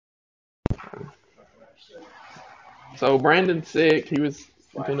So Brandon's sick. He was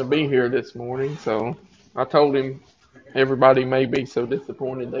going to be here this morning, so I told him everybody may be so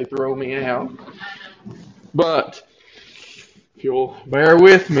disappointed they throw me out. But if you'll bear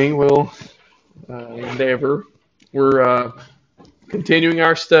with me, we'll endeavor. We're continuing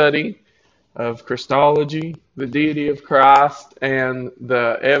our study of Christology, the deity of Christ, and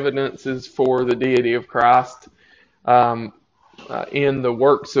the evidences for the deity of Christ um, in the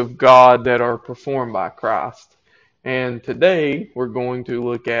works of God that are performed by Christ. And today we're going to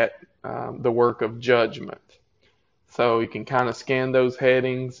look at the work of judgment. So you can kind of scan those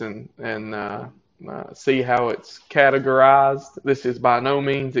headings and see how it's categorized. This is by no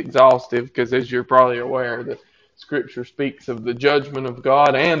means exhaustive because, as you're probably aware, the Scripture speaks of the judgment of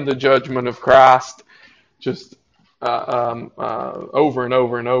God and the judgment of Christ just over and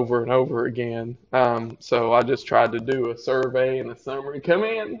over and over and over again. So I just tried to do a survey and a summary. Come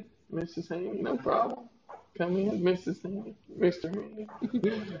in, Mrs. Haney, no problem. Come in, Mrs. Haney, Mr. Haney.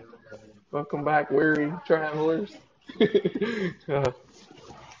 Welcome back, weary travelers. uh,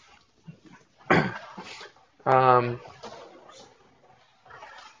 um,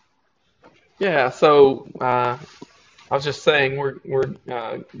 yeah, so I was just saying we're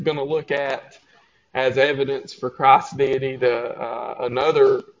going to look at as evidence for Christ's deity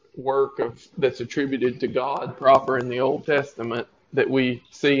another work of that's attributed to God proper in the Old Testament that we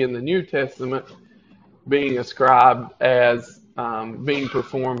see in the New Testament being ascribed as being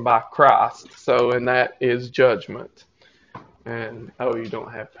performed by Christ. So, and that is judgment. And oh, you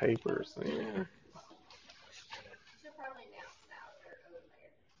don't have papers. Yeah.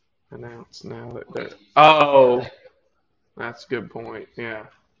 Announce now that they're. Oh, that's a good point. Yeah.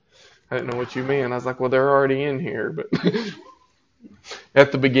 I didn't know what you meant. I was like, well, they're already in here, but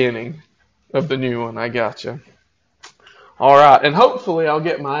at the beginning of the new one, I gotcha. All right, and hopefully I'll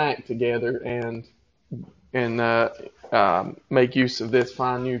get my act together and make use of this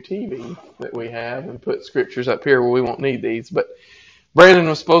fine new TV that we have and put scriptures up here where we won't need these. But Brandon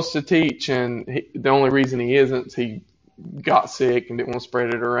was supposed to teach, and the only reason he isn't is he got sick and didn't want to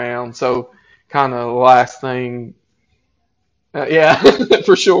spread it around. So kind of the last thing. Yeah,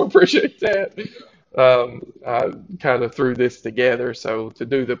 for sure. Appreciate that. I kind of threw this together, so to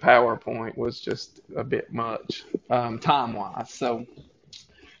do the PowerPoint was just a bit much time-wise. So,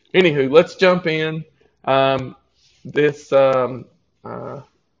 anywho, let's jump in. This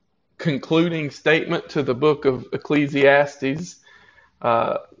concluding statement to the book of Ecclesiastes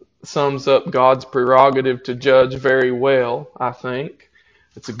uh, sums up God's prerogative to judge very well, I think.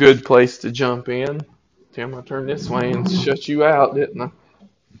 It's a good place to jump in. Tim, I turned this way and shut you out, didn't I?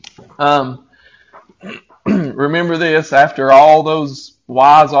 Um, remember this, after all those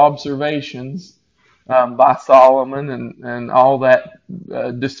wise observations by Solomon and all that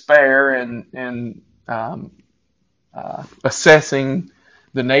despair and assessing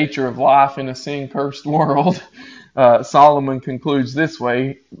the nature of life in a sin-cursed world, Solomon concludes this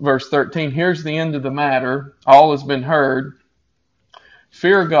way, verse 13, here's the end of the matter, all has been heard,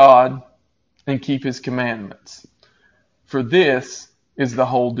 fear God and keep his commandments, for this is the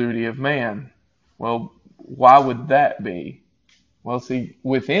whole duty of man. Well, why would that be? Well, see,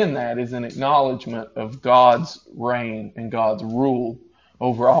 within that is an acknowledgement of God's reign and God's rule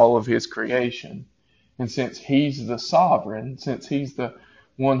over all of his creation. And since he's the sovereign, since he's the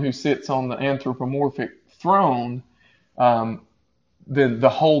one who sits on the anthropomorphic throne, then the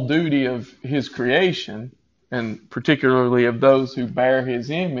whole duty of his creation, and particularly of those who bear his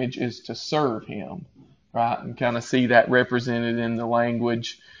image, is to serve him, right? And kind of see that represented in the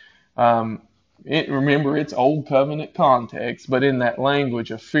language. Remember, it's Old Covenant context, but in that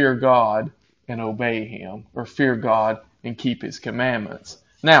language of fear God and obey him, or fear God and keep his commandments.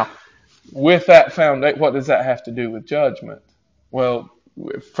 Now, with that foundation, what does that have to do with judgment? Well,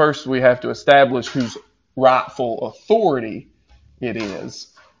 first we have to establish whose rightful authority it is,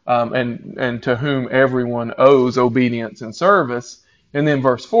 and to whom everyone owes obedience and service. And then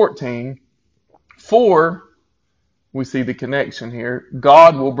verse 14, for, we see the connection here,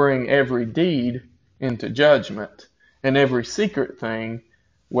 God will bring every deed into judgment, and every secret thing,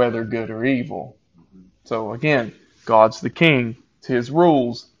 whether good or evil. So again, God's the king. It's his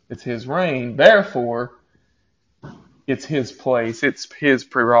rules. It's his reign. Therefore, it's his place. It's his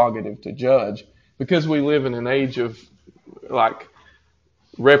prerogative to judge. Because we live in an age of like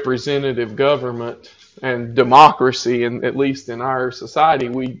representative government and democracy, and at least in our society,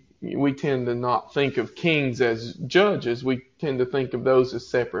 we tend to not think of kings as judges. We tend to think of those as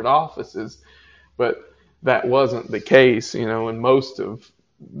separate offices. But that wasn't the case, in most of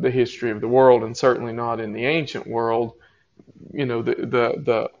the history of the world, and certainly not in the ancient world.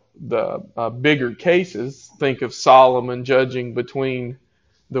 The bigger cases, think of Solomon judging between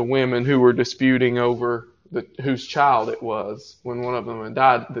the women who were disputing over whose child it was. When one of them had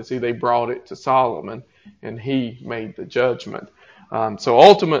died, see, they brought it to Solomon, and he made the judgment. So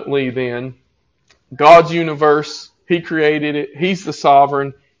ultimately, then, God's universe, He created it. He's the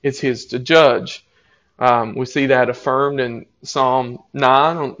sovereign. It's His to judge. We see that affirmed in Psalm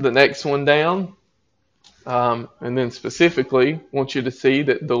 9, the next one down. And then specifically, I want you to see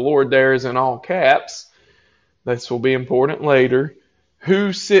that the Lord there is in all caps. This will be important later.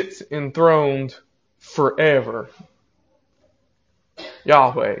 Who sits enthroned forever?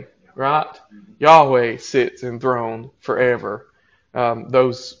 Yahweh, right? Yahweh sits enthroned forever.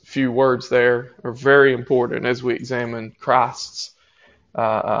 Those few words there are very important as we examine Christ's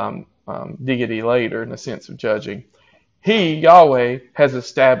deity later in the sense of judging. He, Yahweh, has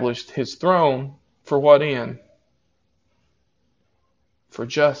established His throne for what end? For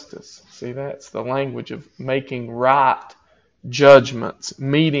justice. See, that's the language of making right judgments,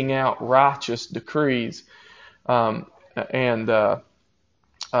 meting out righteous decrees and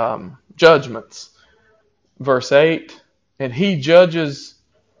judgments. Verse 8, and He judges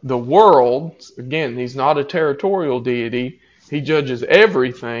the world. Again, He's not a territorial deity. He judges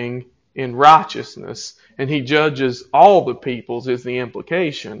everything in righteousness, and He judges all the peoples is the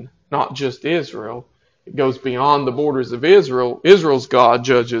implication, not just Israel. It goes beyond the borders of Israel. Israel's God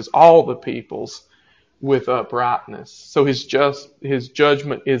judges all the peoples with uprightness. So His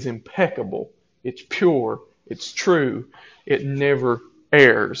judgment is impeccable. It's pure. It's true. It never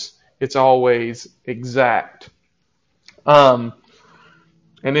errs. It's always exact. And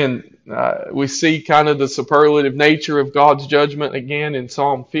then we see kind of the superlative nature of God's judgment again in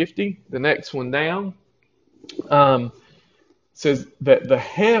Psalm 50, the next one down. Says that the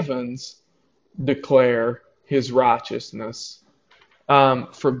heavens declare His righteousness,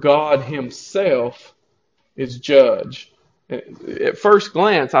 for God Himself is judge. At first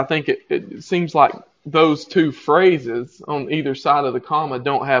glance, I think it seems like those two phrases on either side of the comma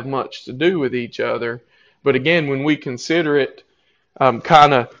don't have much to do with each other. But again, when we consider it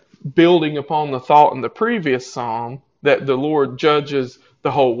kind of building upon the thought in the previous psalm that the Lord judges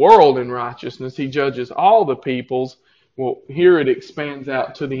the whole world in righteousness, He judges all the peoples. Well, here it expands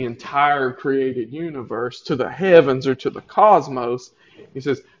out to the entire created universe, to the heavens or to the cosmos. He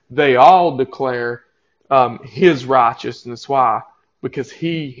says they all declare His righteousness. Why? Because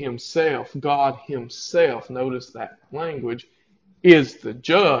He Himself, God Himself, notice that language, is the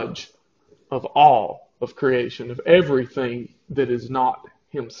judge of all of creation, of everything that is not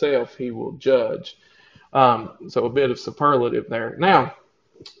Himself, He will judge. So a bit of superlative there. Now,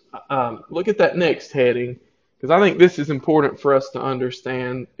 look at that next heading, because I think this is important for us to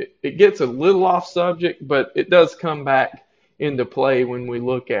understand. It gets a little off subject, but it does come back into play when we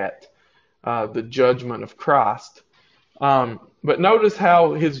look at the judgment of Christ. But notice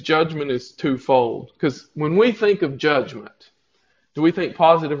how His judgment is twofold. Because when we think of judgment, do we think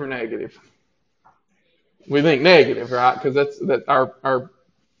positive or negative? We think negative, right? Because that's our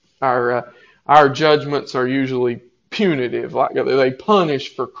judgments are usually punitive, like they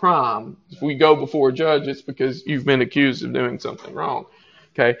punish for crime. If we go before a judge, it's because you've been accused of doing something wrong.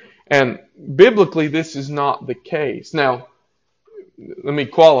 Okay, and biblically, this is not the case. Now, let me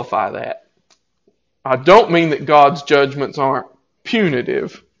qualify that. I don't mean that God's judgments aren't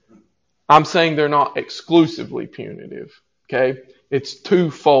punitive. I'm saying they're not exclusively punitive. Okay, it's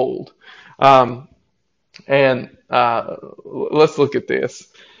twofold. And let's look at this.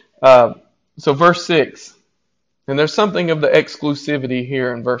 So verse 6, and there's something of the exclusivity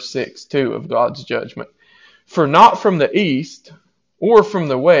here in verse 6 too of God's judgment. For not from the east or from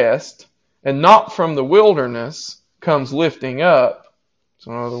the west and not from the wilderness comes lifting up.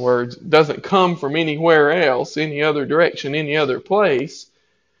 So in other words, it doesn't come from anywhere else, any other direction, any other place.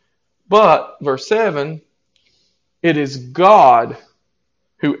 But, verse 7, it is God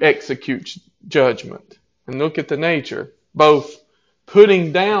who executes judgment. And look at the nature. Both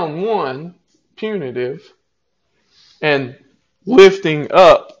putting down one, punitive, and lifting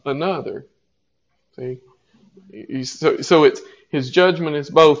up another. See? So it's His judgment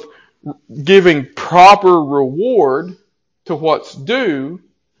is both giving proper reward to what's due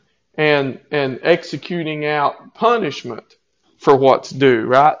and executing out punishment for what's due,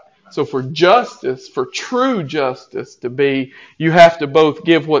 right? So for justice, for true justice to be, you have to both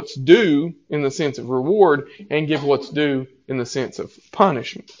give what's due in the sense of reward and give what's due in the sense of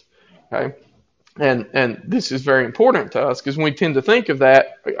punishment. Okay? And this is very important to us because when we tend to think of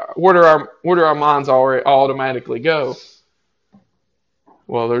that, where do our minds automatically go?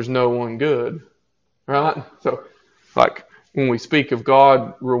 Well, there's no one good, right? So, like when we speak of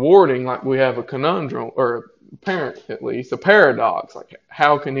God rewarding, like we have a conundrum, or apparent at least, a paradox. Like,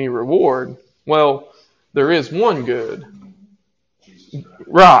 how can He reward? Well, there is one good.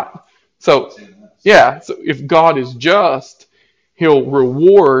 Right. So, yeah, so if God is just, He'll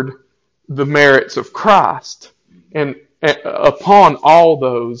reward the merits of Christ and upon all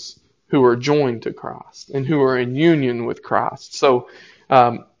those who are joined to Christ and who are in union with Christ. So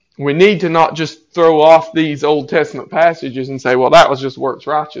we need to not just throw off these Old Testament passages and say, well, that was just works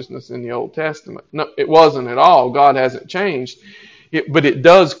righteousness in the Old Testament. No, it wasn't at all. God hasn't changed. But it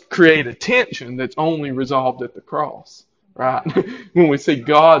does create a tension that's only resolved at the cross. Right? When we see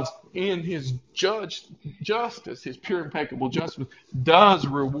God's in His justice, His pure, impeccable justice, does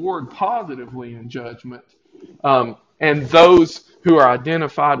reward positively in judgment. And those who are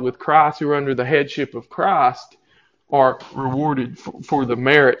identified with Christ, who are under the headship of Christ, are rewarded for the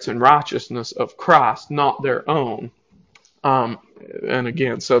merits and righteousness of Christ, not their own. And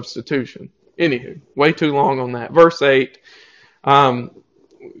again, substitution. Anywho, way too long on that. Verse 8.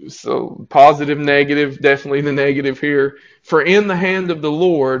 So positive, negative, definitely the negative here. For in the hand of the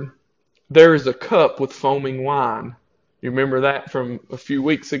Lord there is a cup with foaming wine. You remember that from a few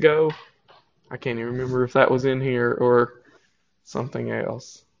weeks ago? I can't even remember if that was in here or something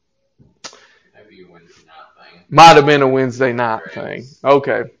else. Maybe a Wednesday night thing. Might have been a Wednesday night thing.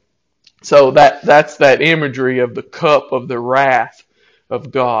 Okay. So that's that imagery of the cup of the wrath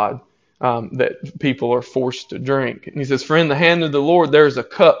of God. That people are forced to drink. And he says, for in the hand of the Lord there is a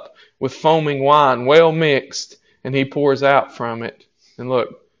cup with foaming wine, well mixed, and He pours out from it. And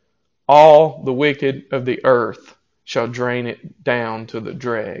look, all the wicked of the earth shall drain it down to the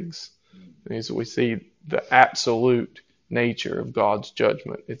dregs. And so we see the absolute nature of God's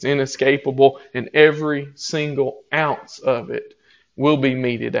judgment. It's inescapable, and every single ounce of it will be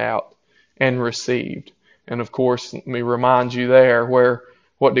meted out and received. And of course, let me remind you there where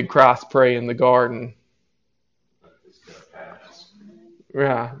what did Christ pray in the garden?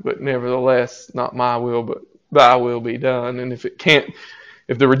 Yeah, but nevertheless, not my will, but thy will be done. And if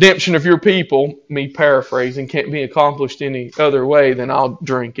the redemption of your people, me paraphrasing, can't be accomplished any other way, then I'll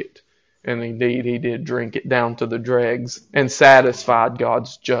drink it. And indeed, He did drink it down to the dregs and satisfied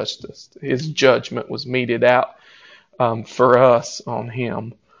God's justice. His judgment was meted out for us on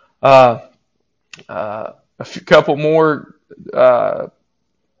Him. A couple more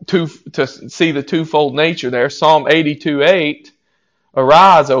to see the twofold nature there. Psalm 82:8,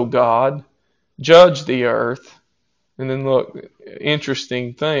 arise, O God, judge the earth. And then look,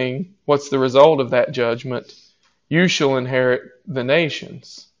 interesting thing, what's the result of that judgment? You shall inherit the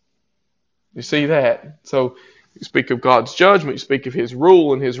nations. You see that? So you speak of God's judgment, you speak of His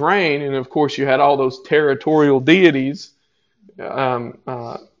rule and His reign, and of course you had all those territorial deities in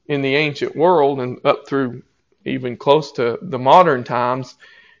the ancient world and up through even close to the modern times.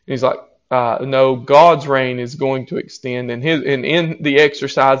 He's like, no, God's reign is going to extend, and in the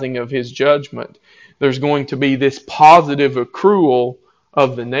exercising of His judgment, there's going to be this positive accrual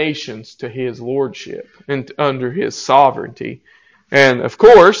of the nations to His lordship and under His sovereignty. And of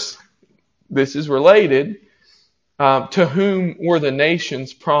course, this is related to whom were the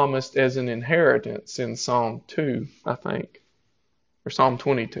nations promised as an inheritance in Psalm 2, I think, or Psalm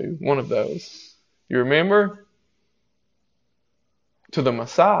 22, one of those. You remember? To the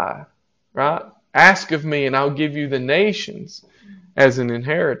Messiah, right? Ask of me and I'll give you the nations as an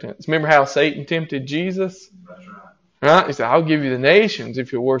inheritance. Remember how Satan tempted Jesus? That's right. Right? He said, I'll give you the nations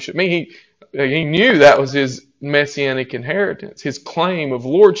if you'll worship me. He knew that was His messianic inheritance. His claim of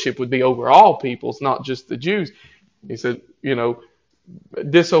lordship would be over all peoples, not just the Jews. He said,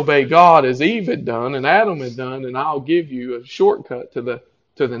 disobey God as Eve had done and Adam had done, and I'll give you a shortcut to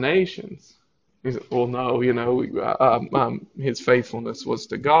the nations. He said, well, no, His faithfulness was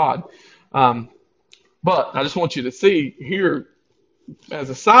to God. But I just want you to see here, as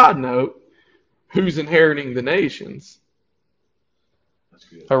a side note, who's inheriting the nations? That's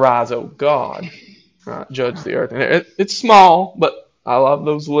good. Arise, O God, right? Judge the earth. And it's small, but I love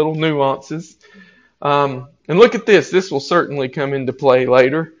those little nuances. And look at this. This will certainly come into play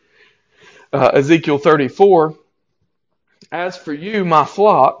later. Ezekiel 34. As for you, my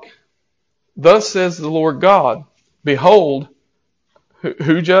flock, thus says the Lord God, behold,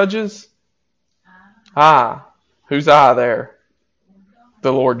 who judges? I. Who's I there?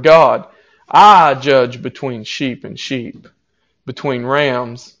 The Lord God. I judge between sheep and sheep, between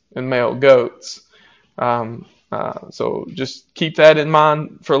rams and male goats. So just keep that in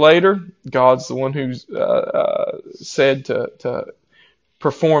mind for later. God's the one who's said to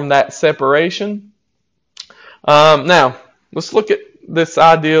perform that separation. Now, let's look at this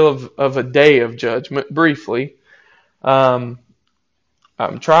idea of a day of judgment briefly. I'm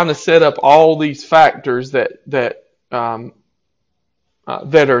trying to set up all these factors that are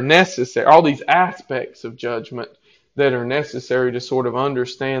necessary, all these aspects of judgment that are necessary to sort of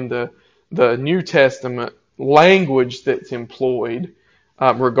understand the New Testament language that's employed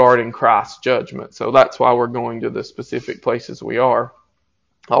regarding Christ's judgment. So that's why we're going to the specific places we are,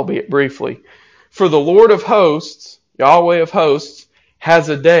 albeit briefly. For the Lord of hosts, Yahweh of hosts, has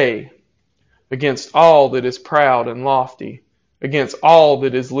a day against all that is proud and lofty, against all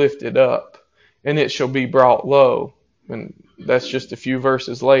that is lifted up, and it shall be brought low. And that's just a few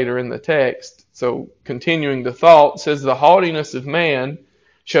verses later in the text. So continuing the thought, says the haughtiness of man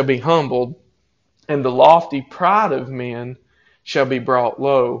shall be humbled, and the lofty pride of men shall be brought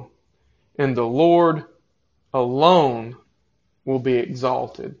low, and the Lord alone will be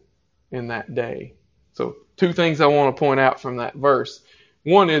exalted in that day. So two things I want to point out from that verse.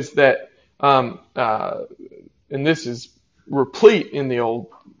 One is that, and this is replete in the Old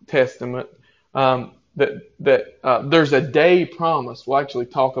Testament, that there's a day promised. We'll actually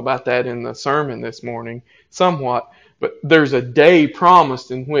talk about that in the sermon this morning somewhat, but there's a day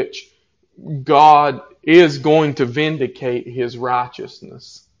promised in which God is going to vindicate His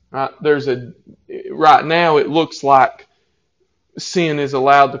righteousness. Right? Right now it looks like sin is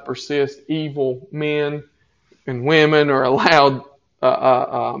allowed to persist. Evil men and women are allowed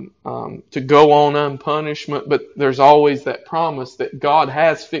to go on unpunishment, but there's always that promise that God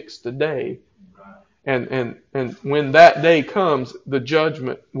has fixed a day. And when that day comes, the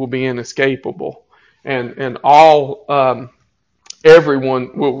judgment will be inescapable. And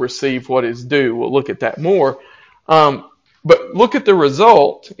everyone will receive what is due. We'll look at that more. But look at the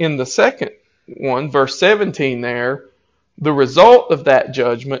result in the second one, verse 17 there. The result of that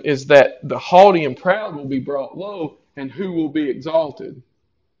judgment is that the haughty and proud will be brought low, and who will be exalted?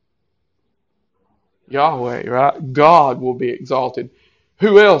 Yahweh, right? God will be exalted.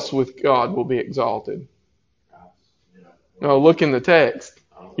 Who else with God will be exalted? Oh, look in the text.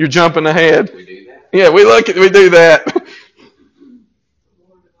 You're jumping ahead. We do that. Yeah, we do that.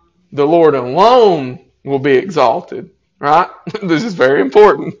 The Lord alone will be exalted, right? This is very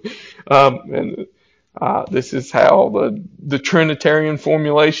important. This is how the Trinitarian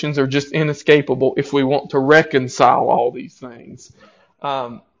formulations are just inescapable if we want to reconcile all these things.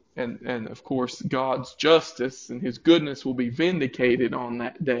 And of course, God's justice and His goodness will be vindicated on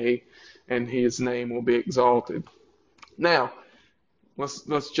that day, and His name will be exalted. Now,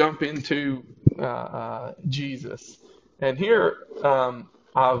 let's jump into Jesus. And here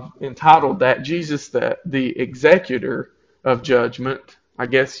I've entitled that Jesus, the executor of judgment. I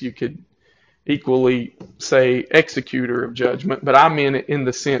guess you could equally say executor of judgment, but I mean it in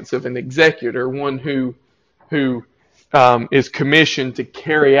the sense of an executor, one who is commissioned to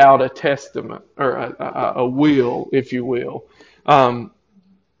carry out a testament or a will, if you will.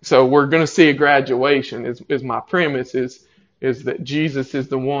 So we're going to see a graduation. Is my premise is that Jesus is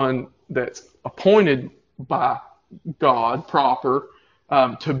the one that's appointed by God proper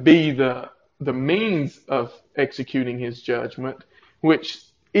to be the means of executing His judgment, which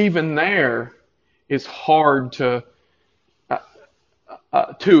even there is hard to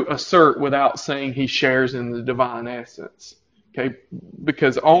assert without saying He shares in the divine essence. Okay,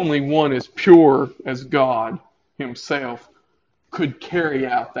 because only one as pure as God Himself could carry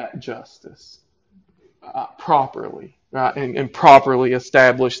out that justice properly, right, and properly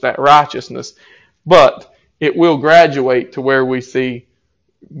establish that righteousness. But it will graduate to where we see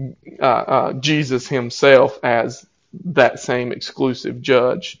Jesus Himself as that same exclusive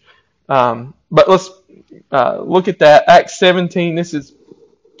judge. But let's look at that. Acts 17, this is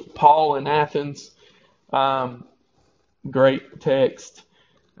Paul in Athens. Great text.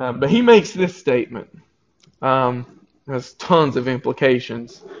 But he makes this statement. Has tons of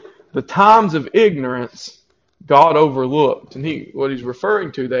implications. The times of ignorance God overlooked. And what he's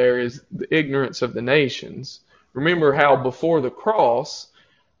referring to there is the ignorance of the nations. Remember how before the cross,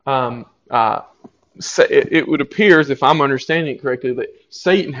 it would appear, as if I'm understanding it correctly, that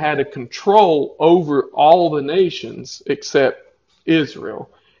Satan had a control over all the nations except Israel.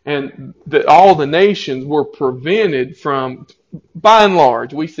 And that all the nations were prevented from, by and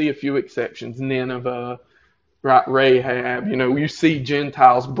large, we see a few exceptions, Nineveh, right, Rahab, you see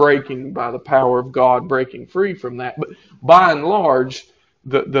Gentiles breaking by the power of God, breaking free from that. But by and large,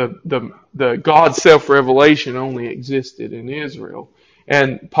 the God's self-revelation only existed in Israel.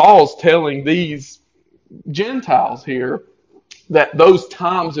 And Paul's telling these Gentiles here that those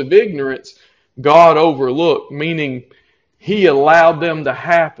times of ignorance God overlooked, meaning He allowed them to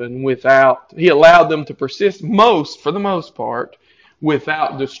happen He allowed them to persist for the most part,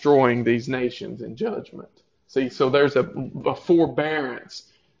 without destroying these nations in judgment. See, so there's a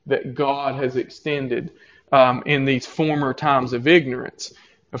forbearance that God has extended in these former times of ignorance.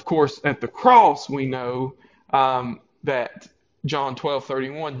 Of course, at the cross, we know that John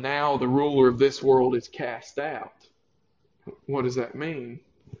 12:31, now the ruler of this world is cast out. What does that mean?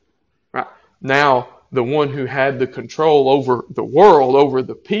 Right. Now, the one who had the control over the world, over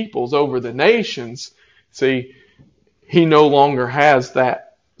the peoples, over the nations, see, he no longer has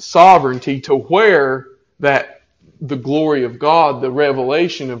that sovereignty to where that the glory of God, the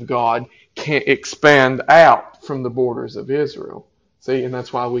revelation of God, can expand out from the borders of Israel. See, and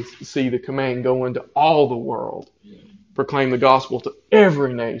that's why we see the command go into all the world, proclaim the gospel to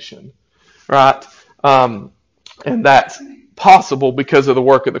every nation, right? And that's possible because of the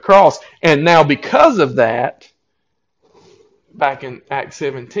work of the cross. And now because of that, back in Acts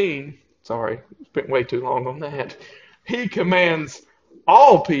 17, sorry, spent way too long on that, he commands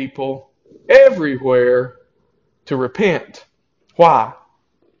all people everywhere to repent. Why?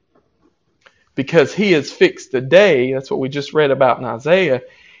 Because he has fixed a day, that's what we just read about in Isaiah,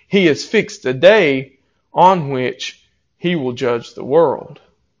 he has fixed a day on which he will judge the world.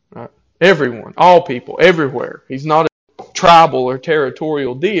 Right? Everyone, all people, everywhere. He's not a tribal or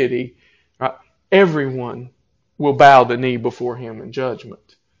territorial deity. Right? Everyone will bow the knee before him in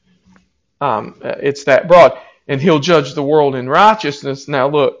judgment. It's that broad. And he'll judge the world in righteousness. Now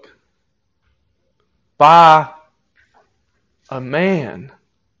look, by a man.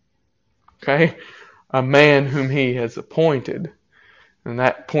 Okay? A man whom he has appointed. And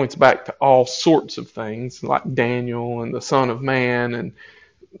that points back to all sorts of things, like Daniel and the Son of Man, and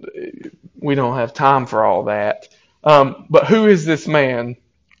we don't have time for all that. But who is this man?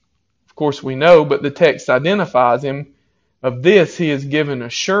 Of course we know, but the text identifies him. Of this he has given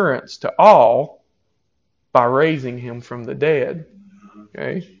assurance to all by raising him from the dead.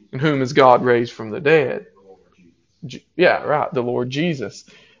 Okay? And whom has God raised from the dead? Yeah, right, the Lord Jesus.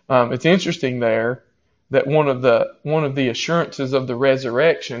 It's interesting there that one of the assurances of the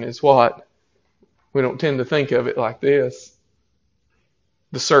resurrection is what? We don't tend to think of it like this.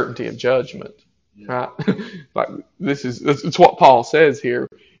 The certainty of judgment. Right? Like it's what Paul says here.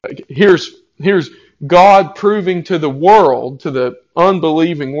 Here's God proving to the world, to the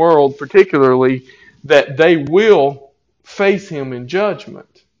unbelieving world particularly, that they will face him in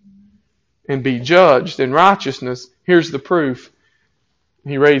judgment and be judged in righteousness. Here's the proof.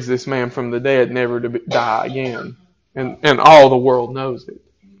 He raised this man from the dead, never to die again. And all the world knows it.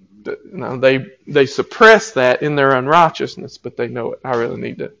 Now, they suppress that in their unrighteousness, but they know it. I really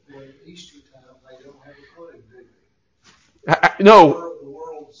need to. Well, at Easter time, they don't have a clue, do they? No, The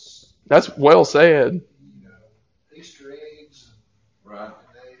world's, that's well said. you know, Easter eggs, Right. and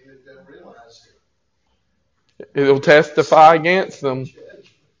they don't realize it. It'll testify against them.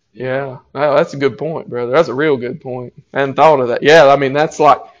 Yeah, well, that's a good point, brother. That's a real good point. I hadn't thought of that. Yeah, I mean that's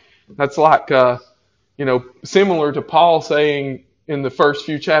like similar to Paul saying in the first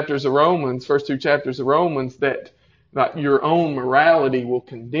two chapters of Romans, that your own morality will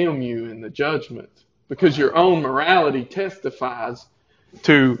condemn you in the judgment, because your own morality testifies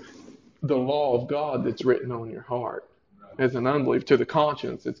to the law of God that's written on your heart as an unbeliever, to the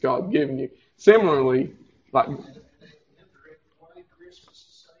conscience that's God given you. Similarly, like.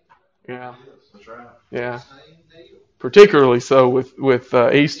 Yeah. That's right. Yeah. Particularly so with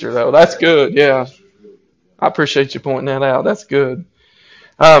Easter, though. That's good. Yeah. I appreciate you pointing that out. That's good.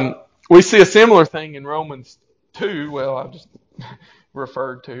 We see a similar thing in Romans 2. Well, I just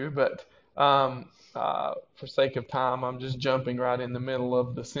referred to, but for sake of time, I'm just jumping right in the middle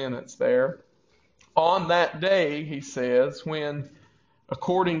of the sentence there. On that day, he says, when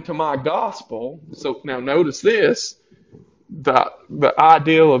according to my gospel, so now notice this, the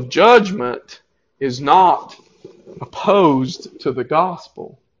ideal of judgment is not opposed to the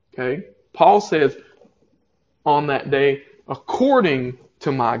gospel. Okay? Paul says, on that day, according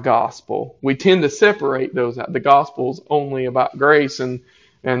to my gospel. We tend to separate those out. The gospel is only about grace and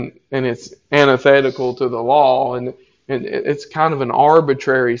it's antithetical to the law, and it's kind of an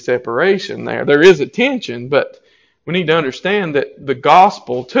arbitrary separation there. There is a tension, but we need to understand that the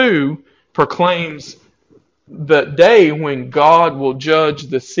gospel too proclaims the day when God will judge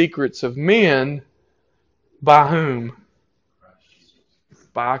the secrets of men by whom?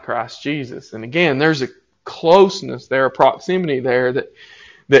 By Christ Jesus. And again, there's a closeness there, a proximity there that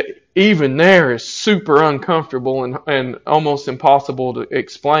even there is super uncomfortable and almost impossible to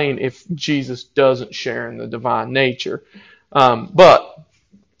explain if Jesus doesn't share in the divine nature. But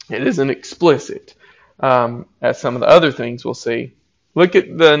it isn't explicit, as some of the other things we'll see. Look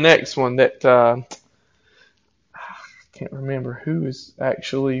at the next one that I can't remember who is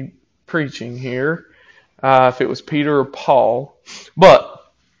actually preaching here. if it was Peter or Paul.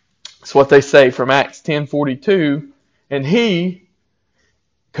 But it's what they say from Acts 10:42. And he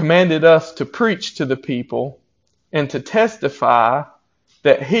commanded us to preach to the people and to testify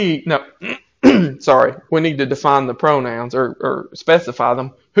that he, no, sorry, we need to define the pronouns or specify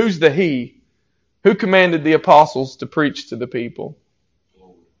them. Who's the he? Who commanded the apostles to preach to the people?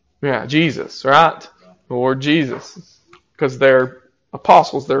 Yeah, Jesus, right? Lord Jesus. Because they're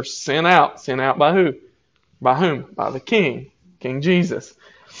apostles. They're sent out. Sent out by who? By whom? By the King. King Jesus.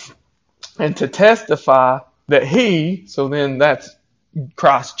 And to testify that he, so then that's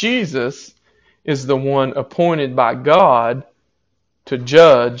Christ Jesus, is the one appointed by God to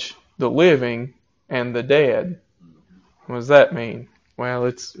judge the living and the dead. What does that mean? Well,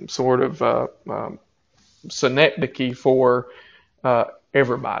 it's sort of synecdoche for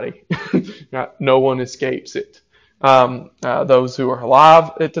everybody. No one escapes it. Those who are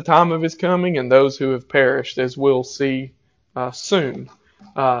alive at the time of his coming and those who have perished, as we'll see soon.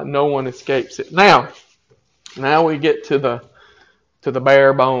 No one escapes it. Now we get to the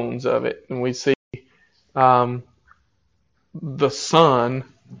bare bones of it, and we see the Son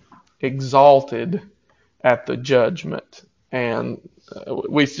exalted at the judgment, and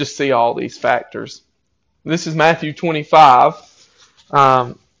we just see all these factors. This is Matthew 25,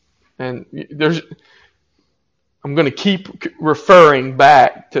 and I'm going to keep referring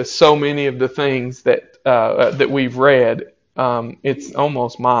back to so many of the things that we've read. It's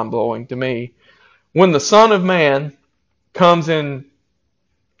almost mind-blowing to me. When the Son of Man comes in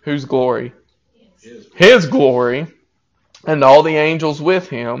whose glory? His glory, and all the angels with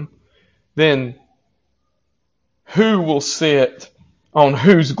him, then who will sit on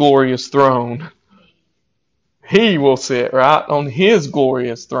whose glorious throne? He will sit, right, on his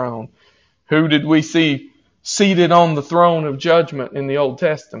glorious throne. Who did we see seated on the throne of judgment in the Old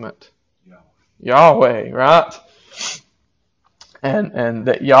Testament? Yahweh, right? And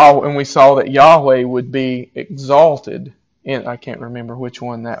we saw that Yahweh would be exalted in, I can't remember which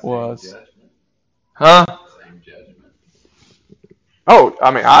one that was. Huh? Oh,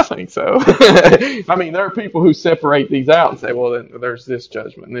 I mean, I think so. I mean, there are people who separate these out and say, well, then there's this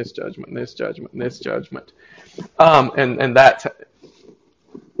judgment, and this judgment, and this judgment, and this judgment. And that's,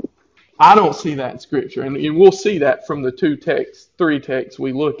 I don't see that in Scripture. And we'll see that from the three texts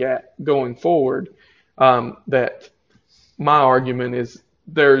we look at going forward, that my argument is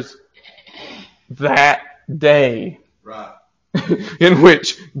there's that day. Right. In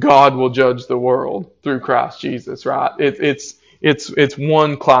which God will judge the world through Christ Jesus, right? It's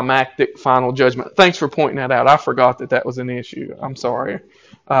one climactic final judgment. Thanks for pointing that out. I forgot that was an issue. I'm sorry.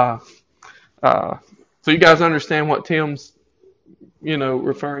 So you guys understand what Tim's,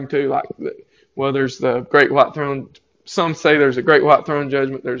 referring to? Like, well, there's the great white throne. Some say there's a great white throne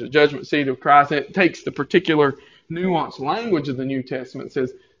judgment. There's a judgment seat of Christ. And it takes the particular nuanced language of the New Testament and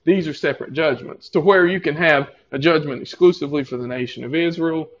says these are separate judgments, to where you can have a judgment exclusively for the nation of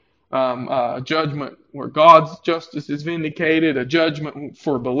Israel, a judgment where God's justice is vindicated, a judgment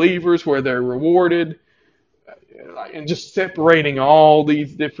for believers where they're rewarded, and just separating all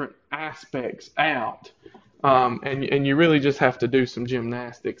these different aspects out. And you really just have to do some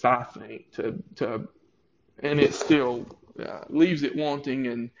gymnastics, I think, to and it still leaves it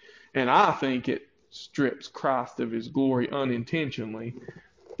wanting, and I think it strips Christ of his glory unintentionally.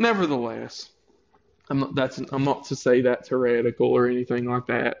 Nevertheless, I'm not to say that's heretical or anything like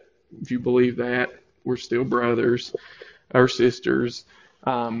that. If you believe that, we're still brothers or sisters.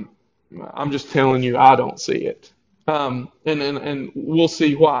 I'm just telling you, I don't see it. And we'll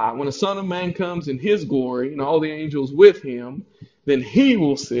see why. When the Son of Man comes in his glory and all the angels with him, then he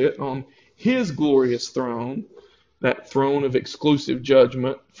will sit on his glorious throne, that throne of exclusive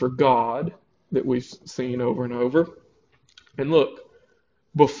judgment for God that we've seen over and over. And look,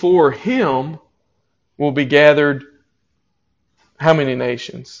 before him will be gathered how many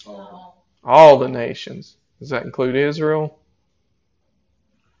nations? All the nations. Does that include Israel?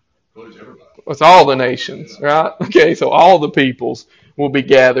 Includes everybody. It's all the nations, right? Okay, so all the peoples will be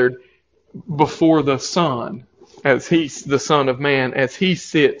gathered before the Son, the Son of Man, as he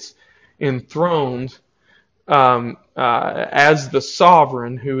sits enthroned as the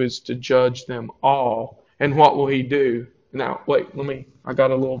sovereign who is to judge them all. And what will he do? Now, wait, I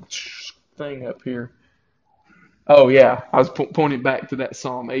got a little thing up here. Oh, yeah, I was pointing back to that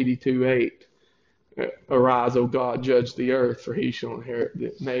Psalm 82:8. Arise, O God, judge the earth, for he shall inherit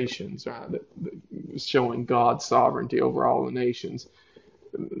the nations, right? Showing God's sovereignty over all the nations,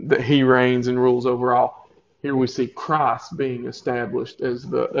 that he reigns and rules over all. Here we see Christ being established as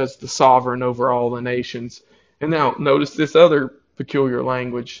the sovereign over all the nations. And now notice this other peculiar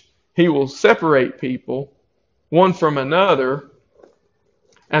language. He will separate people one from another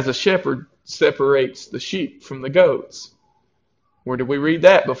as a shepherd separates the sheep from the goats. Where did we read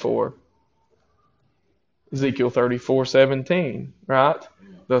that before? Ezekiel 34:17, right?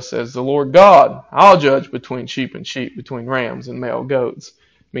 Thus says the Lord God, I'll judge between sheep and sheep, between rams and male goats.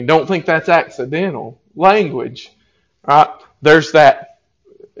 I mean, don't think that's accidental language, right? There's that,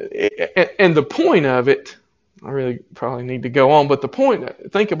 and the point of it, I really probably need to go on, but the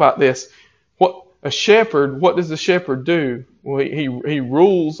point, think about this. What does a shepherd do? Well, he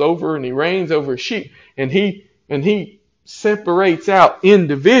rules over and he reigns over sheep, and he separates out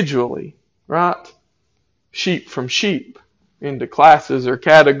individually, right? Sheep from sheep into classes or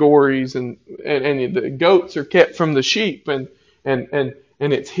categories, and the goats are kept from the sheep, and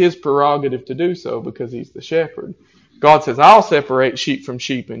it's his prerogative to do so because he's the shepherd. God says, I'll separate sheep from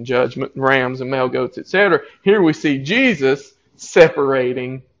sheep in judgment, rams and male goats, etc. Here we see Jesus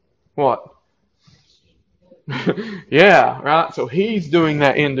separating what? Yeah, right? So he's doing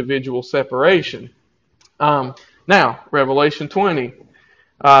that individual separation. Now, Revelation 20.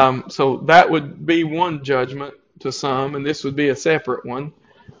 So that would be one judgment to some, and this would be a separate one.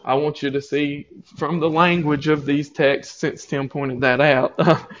 I want you to see from the language of these texts, since Tim pointed that out,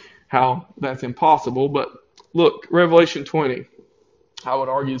 how that's impossible. But look, Revelation 20. I would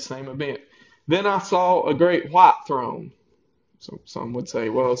argue the same event. Then I saw a great white throne. So some would say,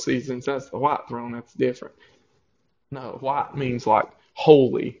 well, see, since that's the white throne, that's different. No, white means like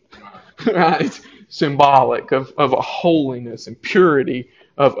holy, right? Symbolic of a holiness and purity,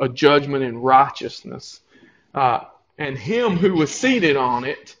 of a judgment and righteousness. And him who was seated on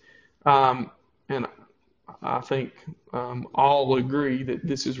it, and I think all agree that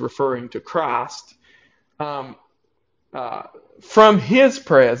this is referring to Christ. From his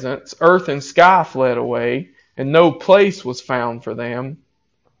presence, earth and sky fled away, and no place was found for them.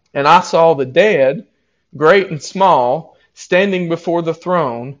 And I saw the dead, great and small, standing before the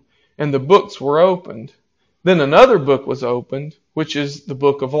throne, and the books were opened. Then another book was opened, which is the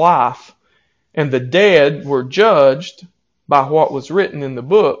book of life. And the dead were judged by what was written in the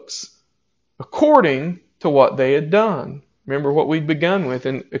books, according to what they had done. Remember what we'd begun with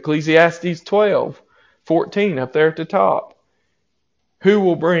in Ecclesiastes 12:14, up there at the top. Who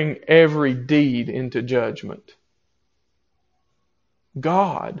will bring every deed into judgment?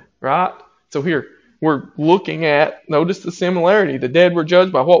 God, right? So here, we're looking at, notice the similarity. The dead were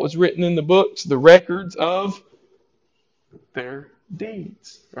judged by what was written in the books, the records of their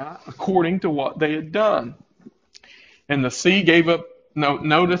deeds, right? According to what they had done. And the sea gave up,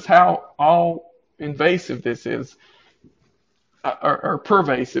 notice how all invasive this is, or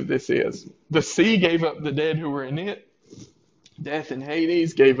pervasive this is. The sea gave up the dead who were in it. Death and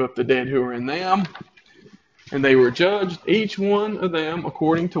Hades gave up the dead who were in them. And they were judged, each one of them,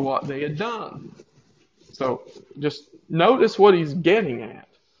 according to what they had done. So just notice what he's getting at.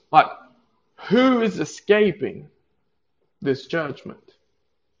 Like, who is escaping this judgment?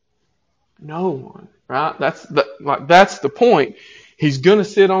 No one, right? That's the point. He's going to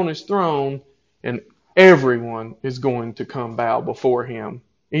sit on his throne, and everyone is going to come bow before him,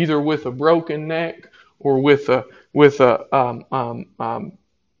 either with a broken neck or with a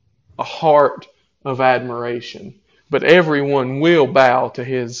heart of admiration. But everyone will bow to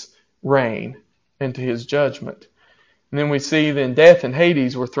his reign and to his judgment. And then we see then death and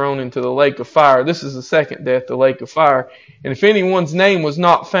Hades were thrown into the lake of fire. This is the second death, the lake of fire. And if anyone's name was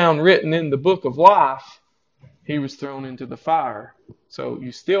not found written in the book of life, he was thrown into the fire. So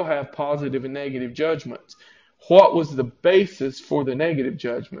you still have positive and negative judgments. What was the basis for the negative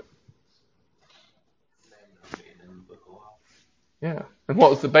judgment? Yeah. And what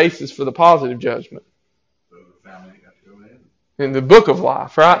was the basis for the positive judgment? In the book of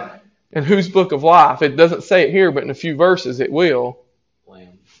life, right? And whose book of life? It doesn't say it here, but in a few verses it will.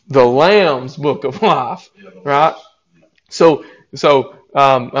 The Lamb's book of life, right? So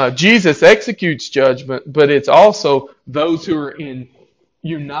Jesus executes judgment, but it's also those who are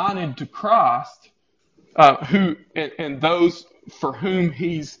united to Christ, and those for whom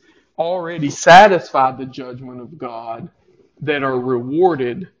He's already satisfied the judgment of God, that are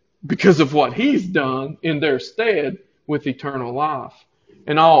rewarded because of what He's done in their stead with eternal life.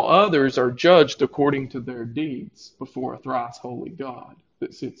 And all others are judged according to their deeds before a thrice holy God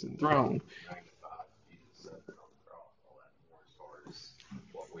that sits enthroned.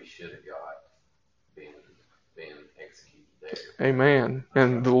 What we should have got being executed there. Amen.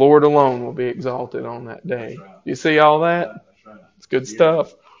 And the Lord alone will be exalted on that day. You see all that? It's good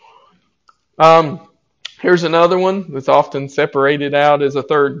stuff. Here's another one that's often separated out as a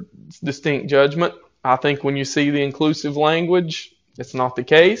third distinct judgment. I think when you see the inclusive language, It's not the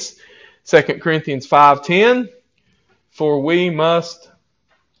case. 2 Corinthians 5:10, for we must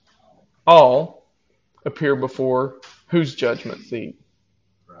all appear before whose judgment seat?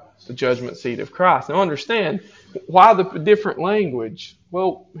 The judgment seat of Christ. Now understand, why the different language?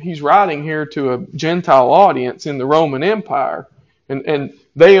 Well, he's writing here to a Gentile audience in the Roman Empire. And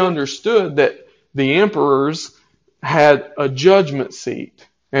they understood that the emperors had a judgment seat.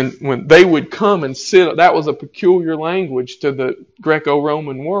 And when they would come and sit, that was a peculiar language to the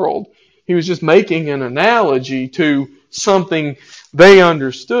Greco-Roman world. He was just making an analogy to something they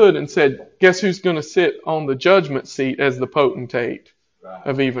understood and said, guess who's going to sit on the judgment seat as the potentate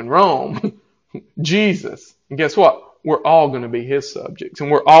of even Rome? Jesus. And guess what? We're all going to be his subjects, and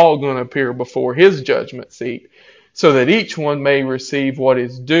we're all going to appear before his judgment seat so that each one may receive what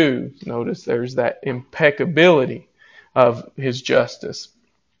is due. Notice there's that impeccability of his justice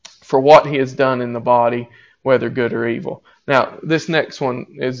for what he has done in the body, whether good or evil. Now, this next one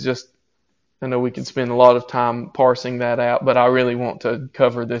is just, I know we could spend a lot of time parsing that out, but I really want to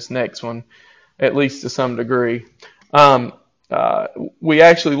cover this next one, at least to some degree. We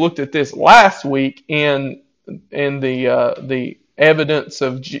actually looked at this last week in the evidence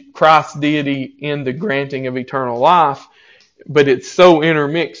of Christ's deity in the granting of eternal life, but it's so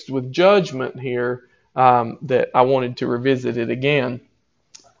intermixed with judgment here that I wanted to revisit it again.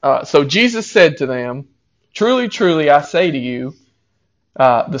 So Jesus said to them, truly, truly, I say to you,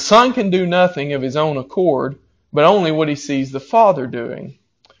 the Son can do nothing of his own accord, but only what he sees the Father doing.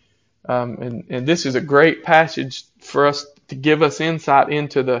 And this is a great passage for us to give us insight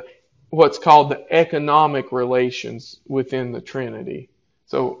into what's called the economic relations within the Trinity.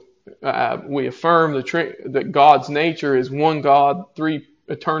 So we affirm that God's nature is one God, three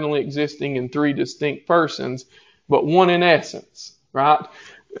eternally existing in three distinct persons, but one in essence, right?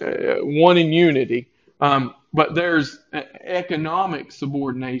 One in unity. But there's an economic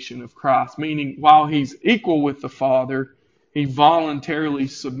subordination of Christ, meaning while he's equal with the Father, he voluntarily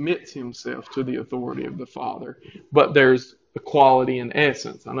submits himself to the authority of the Father. But there's equality in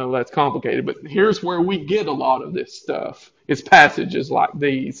essence. I know that's complicated, but here's where we get a lot of this stuff. It's passages like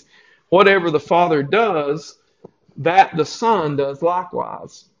these. Whatever the Father does, that the Son does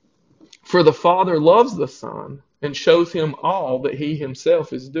likewise. For the Father loves the Son and shows him all that he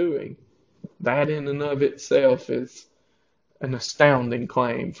himself is doing. That in and of itself is an astounding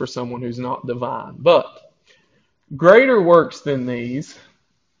claim for someone who's not divine. But greater works than these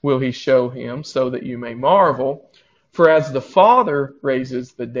will he show him, so that you may marvel. For as the Father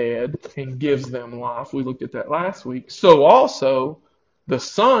raises the dead and gives them life, we looked at that last week, so also the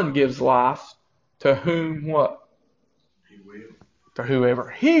Son gives life to whom what? He will. To whoever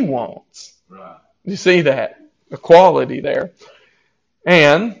he wants. Right. You see that equality there.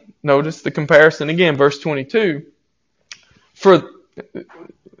 And notice the comparison again, verse 22. For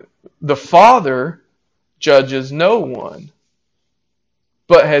the Father judges no one,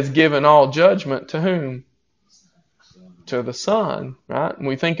 but has given all judgment to whom? To the Son, right? When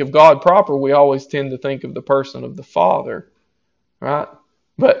we think of God proper, we always tend to think of the person of the Father, right?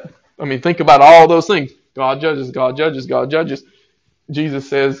 But, think about all those things. God judges, God judges, God judges. Jesus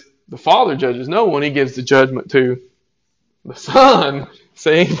says the Father judges no one. He gives the judgment to the Son.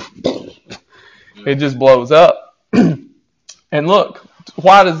 See? It just blows up. And look,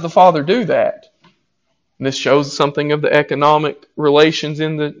 why does the Father do that? This shows something of the economic relations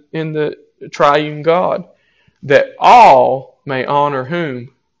in the triune God. That all may honor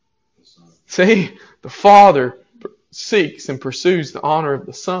whom? See, the Father seeks and pursues the honor of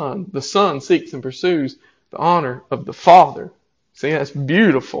the Son. The Son seeks and pursues the honor of the Father. See, that's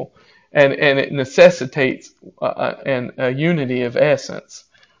beautiful. And it necessitates a unity of essence.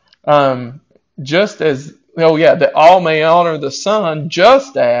 Just as, that all may honor the Son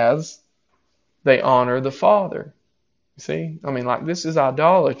just as they honor the Father. See, this is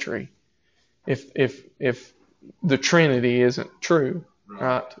idolatry. If the Trinity isn't true,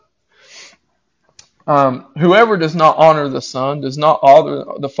 right? Whoever does not honor the Son does not honor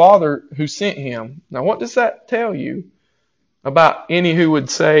the Father who sent him. Now, what does that tell you about any who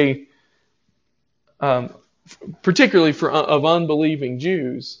would say, particularly of unbelieving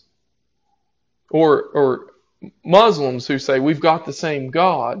Jews or Muslims who say we've got the same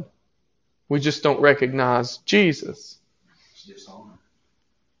God, we just don't recognize Jesus? It's dishonor.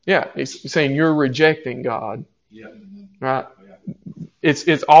 Yeah, he's saying you're rejecting God. Yeah. Right?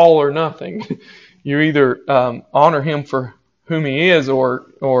 It's all or nothing. You either honor him for whom he is, or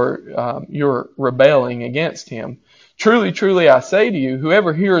you're rebelling against him. Truly, truly, I say to you,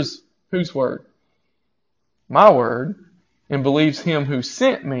 whoever hears whose word? My word, and believes him who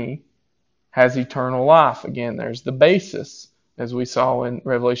sent me, has eternal life. Again, there's the basis as we saw in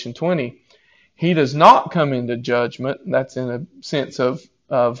Revelation 20. He does not come into judgment. That's in a sense of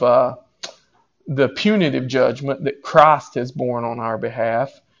the punitive judgment that Christ has borne on our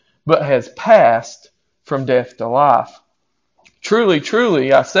behalf, but has passed from death to life. Truly,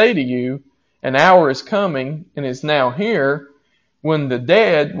 truly, I say to you, an hour is coming and is now here when the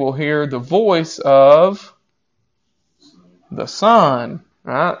dead will hear the voice of the Son,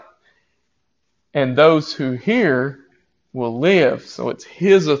 right? And those who hear will live. So it's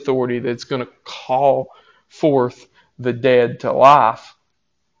His authority that's going to call forth the dead to life.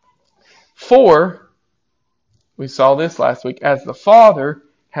 For, we saw this last week, as the Father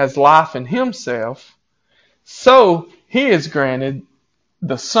has life in Himself, so He has granted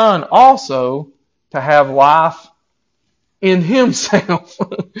the Son also to have life in Himself.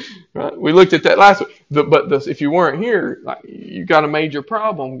 Right? We looked at that last week. But if you weren't here, you got a major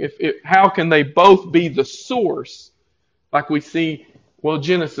problem. How can they both be the source? Like we see,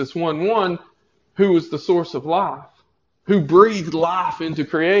 Genesis 1:1, who was the source of life? Who breathed life into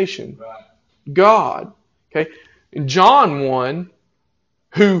creation? God. Okay. In John 1,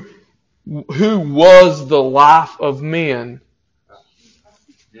 who was the life of men?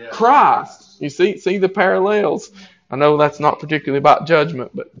 Christ. You see the parallels. I know that's not particularly about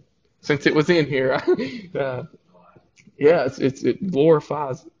judgment, but since it was in here, it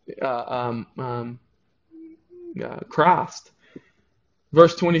glorifies Christ.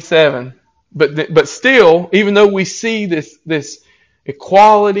 Verse 27. But still, even though we see this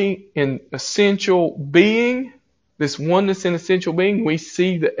equality in essential being, this oneness in essential being, we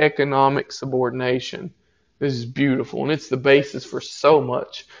see the economic subordination. This is beautiful, and it's the basis for so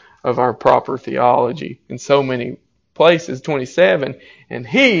much of our proper theology in so many places. 27, and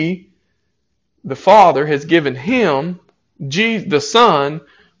He, the Father, has given Him, the Son,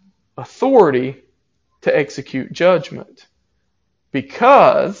 authority to execute judgment.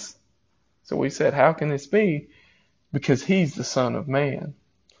 Because, so we said, how can this be? Because He's the Son of Man.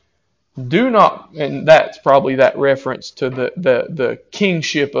 Do not, and that's probably that reference to the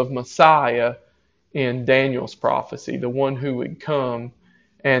kingship of Messiah in Daniel's prophecy, the one who would come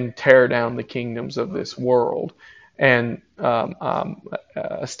and tear down the kingdoms of this world and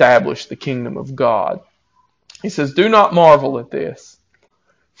establish the kingdom of God. He says, do not marvel at this,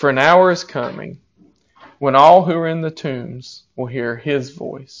 for an hour is coming when all who are in the tombs will hear His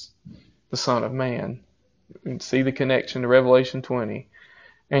voice, the Son of Man. You can see the connection to Revelation 20.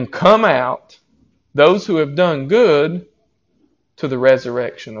 And come out, those who have done good, to the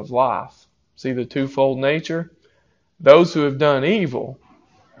resurrection of life. See the twofold nature? Those who have done evil,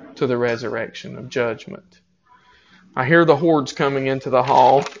 to the resurrection of judgment. I hear the hordes coming into the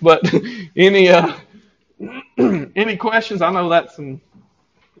hall, but any questions? I know that's some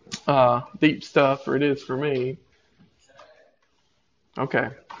deep stuff, or it is for me. Okay,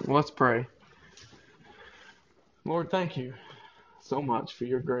 well, let's pray. Lord, thank you so much for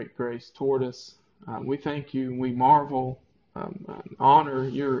your great grace toward us. We thank you and we marvel, honor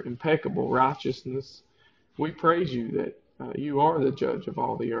your impeccable righteousness. We praise you that you are the judge of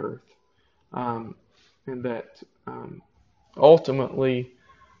all the earth, and that ultimately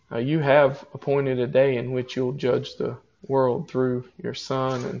you have appointed a day in which you'll judge the world through your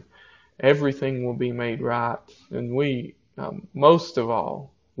Son, and everything will be made right. And we, most of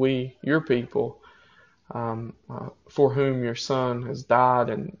all, we, your people, for whom your Son has died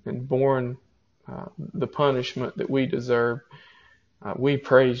and borne the punishment that we deserve, we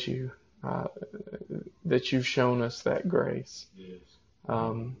praise you that you've shown us that grace. Yes.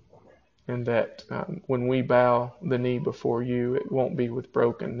 And that when we bow the knee before you, it won't be with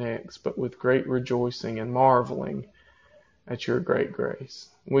broken necks, but with great rejoicing and marveling at your great grace.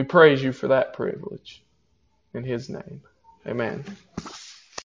 We praise you for that privilege. In His name, amen.